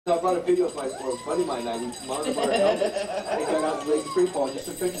I brought a video of my buddy of mine and I. We mounted our helmets and got out and laid free fall and just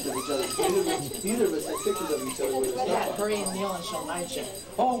took pictures of each other. Neither of us had pictures of each other with us. Yeah, hurry and kneel and she'll knight you.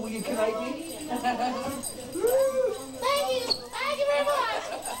 Oh, will you knight me? Thank you. Thank you very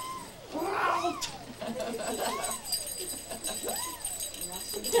much.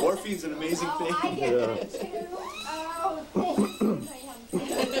 Morphine's an amazing thing. I get it too.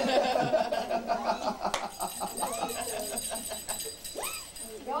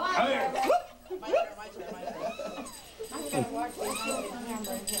 Go on. Come here. My turn. I'm going to watch this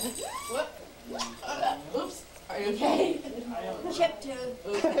camera. Whoop. Oops. Are you okay? Chip too.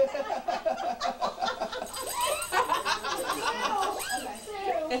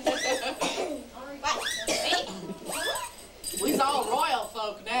 We's all royal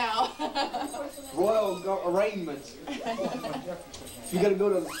folk now. Royal arraignments. You gotta go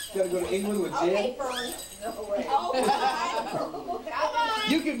to England with Jen. Okay, Fern. No way. Oh, come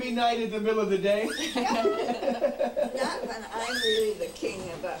on. You can be knighted in the middle of the day. Not when I'm really the king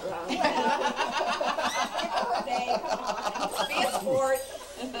of that round. Be a sport.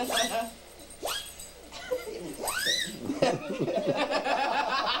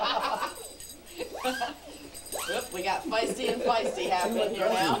 Oop, we got feisty and feisty happening here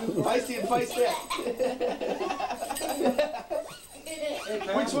now. Feisty and feisty.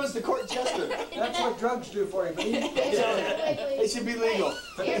 Which one's the court jester? That's what drugs do for you, baby. It should be legal.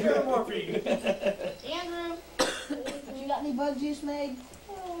 Andrew morphine. Andrew, you got any bug juice made?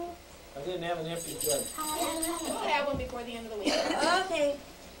 I didn't have an empty jug. We'll have one before the end of the week. Okay.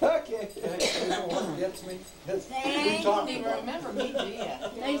 Okay. You know what gets me? You don't even remember me, do you?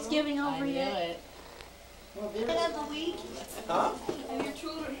 Thanksgiving I over knew yet? it. End of the week? Huh? Have your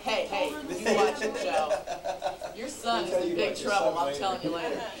children? Hey, you watch the show. Your son is in big trouble, I'm telling you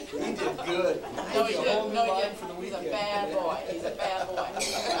later. He did good. No, he didn't. No, he didn't. He's a bad boy. He's a bad boy.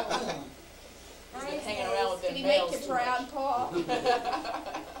 He's been hanging around with them Did he males make you too proud, much. Paul?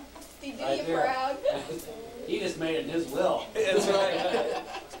 Did you proud? He just made it his will. That's right.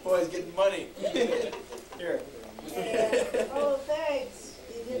 This boy's getting money. Here. Oh, thanks.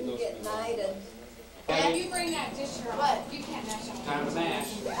 You didn't get knighted. Yeah, you bring that dish around. What? You can't mash up. Time to mash.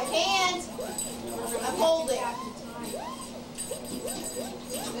 I can't. I'm holding.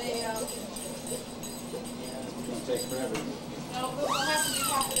 Take forever. No, we'll have to do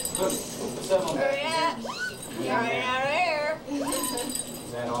half of this. Put some on Where that. you at? You're out here.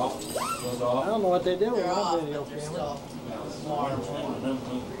 Is that off? Goes I off? don't know what they did with They're my off. video They're camera. still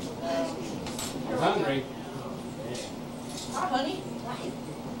I'm hungry. honey.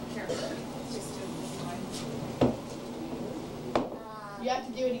 You have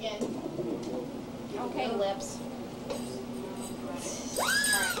to do it again. Okay, lips.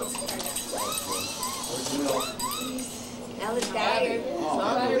 Now it's got it.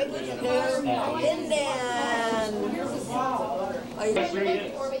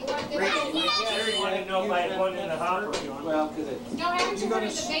 Jerry wanted to know if I had one in the hopper. Well, because it. No, haven't you heard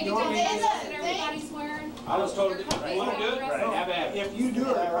of the baby want me to- Jesus and everybody's swearing? I was told to, you want to do it? Right, have at it. If you do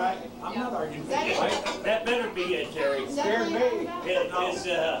it right, I'm not arguing. Is that it? That better be it, Jerry. Is that Scared what me. you're talking about? It is,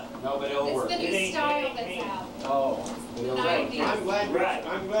 No, but it'll It's work. the new ain't- style it that's ain't- out. Oh. The 90s.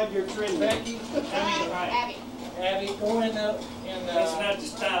 right. Glad you're trending. Becky, Abby. Abby, go in the It's not the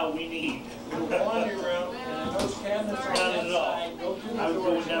style we need. laundry room and those cabinets are Not on at that all. side. Go to the I was door.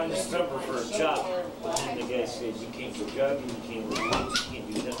 going down the summer for a chop. And the guy said, you can't go jogging, you can't go lunch, you can't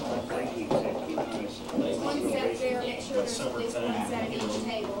do nothing like Frankie said. Keep One set there, make sure But there's at least summertime, one set at you each know,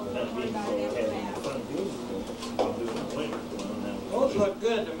 table. not One being by able to every have bath. fun doing it. I'll do it in the winter. Those look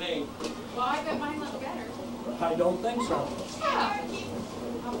good to me. Well, I bet mine look better. I don't think so. Yeah.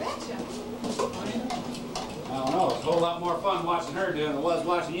 I'll betcha. I don't know, it's a whole lot more fun watching her do it than it was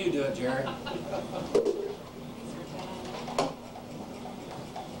watching you do it, Jerry.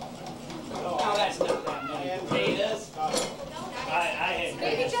 Oh, that's not that many potatoes. I had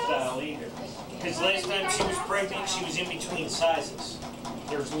no style either. Because last time she was pregnant, she was in between sizes.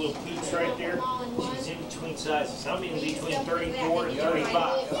 There's a little pooch right there. She was in between sizes. I'm in between 34 and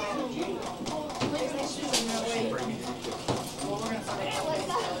 35.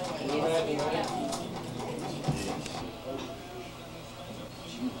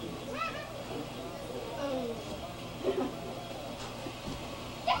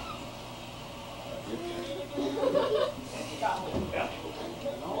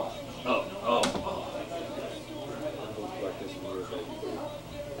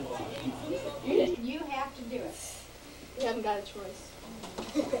 You have to do it. You haven't got a choice.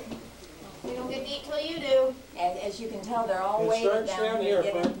 We don't get to eat till you do. As you can tell, they're all It weighted starts down down here to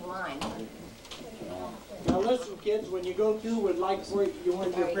here, get Fern. into line. Now listen, kids, when you go through, would like where you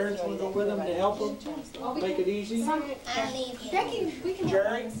want your parents want to go with them to help them, make it easy. Becky, we can.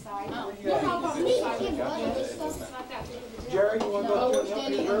 Jerry, Jerry, you want to go through and help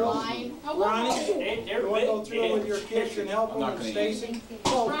your girls? Ronnie, you want to go through with your kids and help them? Stacy,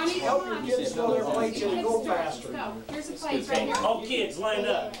 help your kids fill their plates and go faster. Here's a plate right here. All kids, line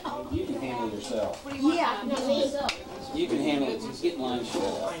up. You can handle yourself. Yeah. You can handle it. Just get in line. I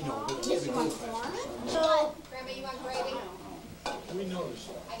know, but kids go faster. Grandma, you want gravy? We noticed.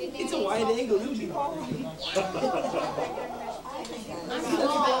 It's a wide angle, who's you?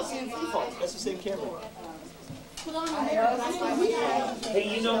 That's the same camera.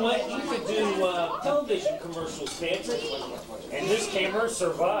 Hey, you know what? You could do television commercials, Patrick. And this camera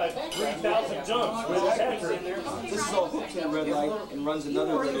survived 3,000 jumps with Patrick. This is all hooked to a red light and runs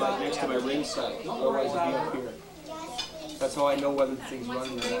another red light next to my ring sight. Otherwise it'd be up here. That's how I know whether the thing's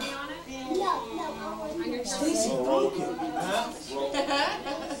running or not. Stacy broke it.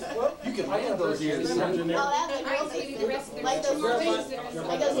 You can land those ears. Like those movies.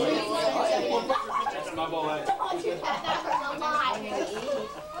 Like those movies. That's my boy.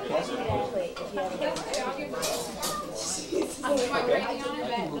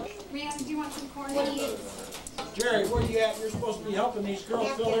 Do you want some corn? Jerry, where you at? You're supposed to be helping these girls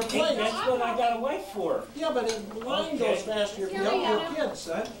fill their Hey, plates. that's what I got a wife for. Yeah, but the line goes faster if you help your kids,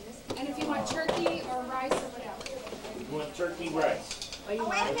 son. And if you want turkey or rice or whatever. You want turkey rice? Wait a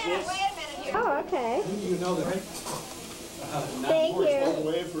minute here. Oh, okay. You know that. Thank you.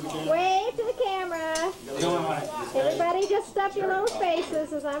 Wave to the camera. Everybody just stuff your little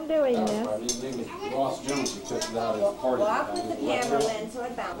faces as I'm doing this. Ross Jones, who took it out of the party. Walk with the camera, Lynn, so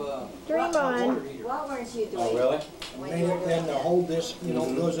it bounces. Dream on. What weren't you doing? Oh, really? Made it then to hold this, you know,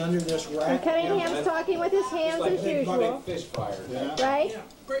 goes under this And rack. Cunningham's talking with his hands as usual. Fish fire. Right?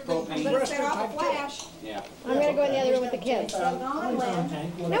 Propane. Better set off a flash. Yeah. I'm going to go in the other room with the kids. Still going,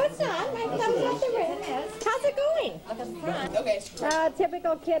 Lynn. No, it's not. My thumb's up the room. How's it going? Okay.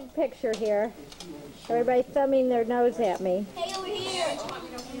 Typical kid picture here. Everybody thumbing their nose at me. Hey, over here.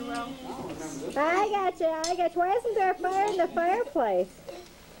 I got you. Why isn't there a fire in the fireplace?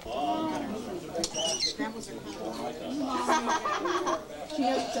 Is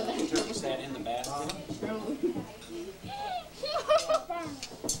that in the basket?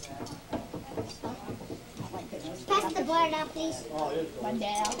 Pass the blood out, please. One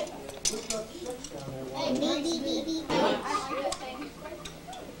down. Hey, beep.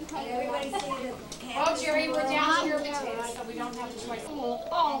 Everybody see the camera? Oh, Jerry, we're down to your potatoes, so we don't have a choice.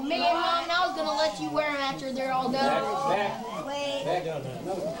 Oh, man, Mom, I was going to let you wear them after they're all done. Wait. Back down there.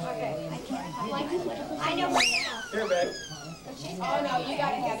 I know right now. Here, babe. Oh, no, you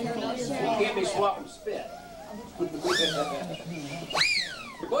gotta have your You can't be swapping spit.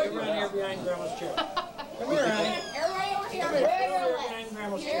 Boy, you're around here behind Grandma's chair. Come here, honey. Everybody over here. Come here behind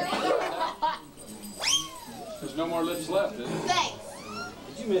Grandma's chair. There's no more lips left, is there? Thanks.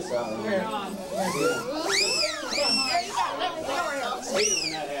 Did you miss out? Here. I hate it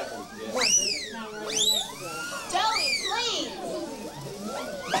when that happens. Joey, please.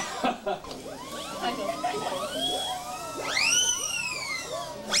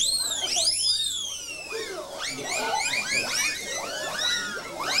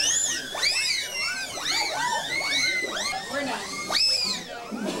 We're done.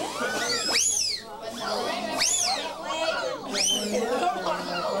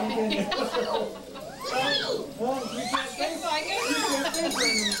 Well, you can't think. Looks like it. You can't think for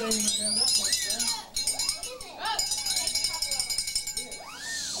anything.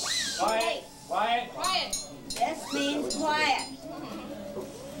 Quiet, quiet. Quiet. This means quiet.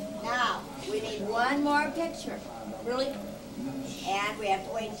 Now, we need one more picture. Really? And we have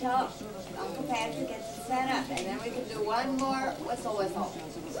to wait until Uncle Patrick gets it set up. And then we can do one more whistle.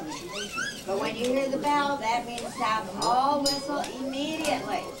 But when you hear the bell, that means stop all whistle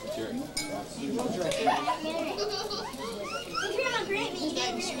immediately. Jerry.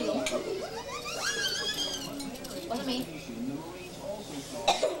 Wasn't me.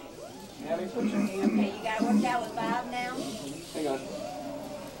 Abby, put your hand. Okay, you got it worked out with Bob now? Hang on.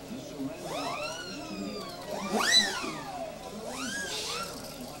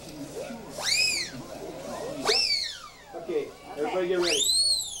 Okay, everybody get ready.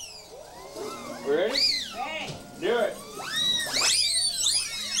 We ready? Ready. Do it.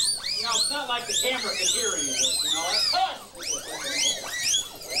 You know, it's not like the camera can hear any of this, you know?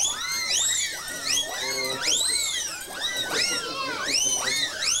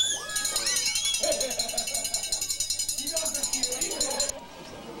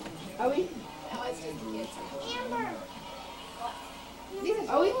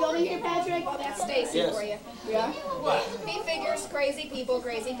 Are we filming one here, Patrick? That's Stacy Yes. for you. Yeah. What? Me figures, crazy people,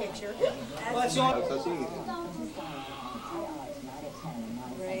 crazy picture. Well, that's the only. That's easy.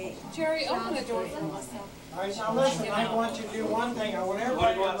 Jerry, open the door for us. All right, now listen, I want you to do one thing. I want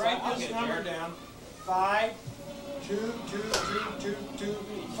everybody to write this number down. 5, 2, 2, 3, 2, 2,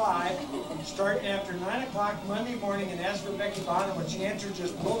 5. Starting after 9 o'clock Monday morning, and ask for Becky Bonham. When she answers,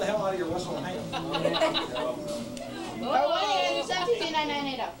 just blow the hell out of your whistle and hang up. Or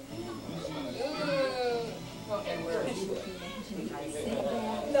 1-800-722-9980. Okay, where is she?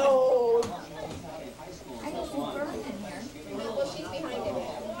 No. I got some fern in here. Well, she's behind him.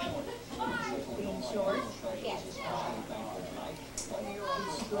 Being short. Yes.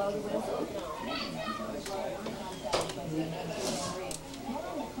 Blow the whistle. Hang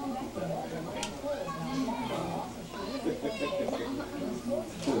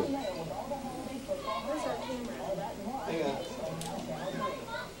on.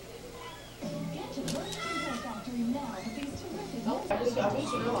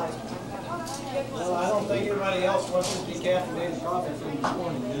 Well, I don't think anybody else wants this decaffeinated coffee from this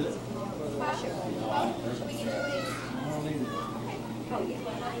morning, did it?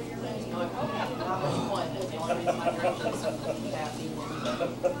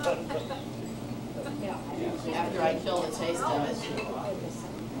 After I kill the taste of it.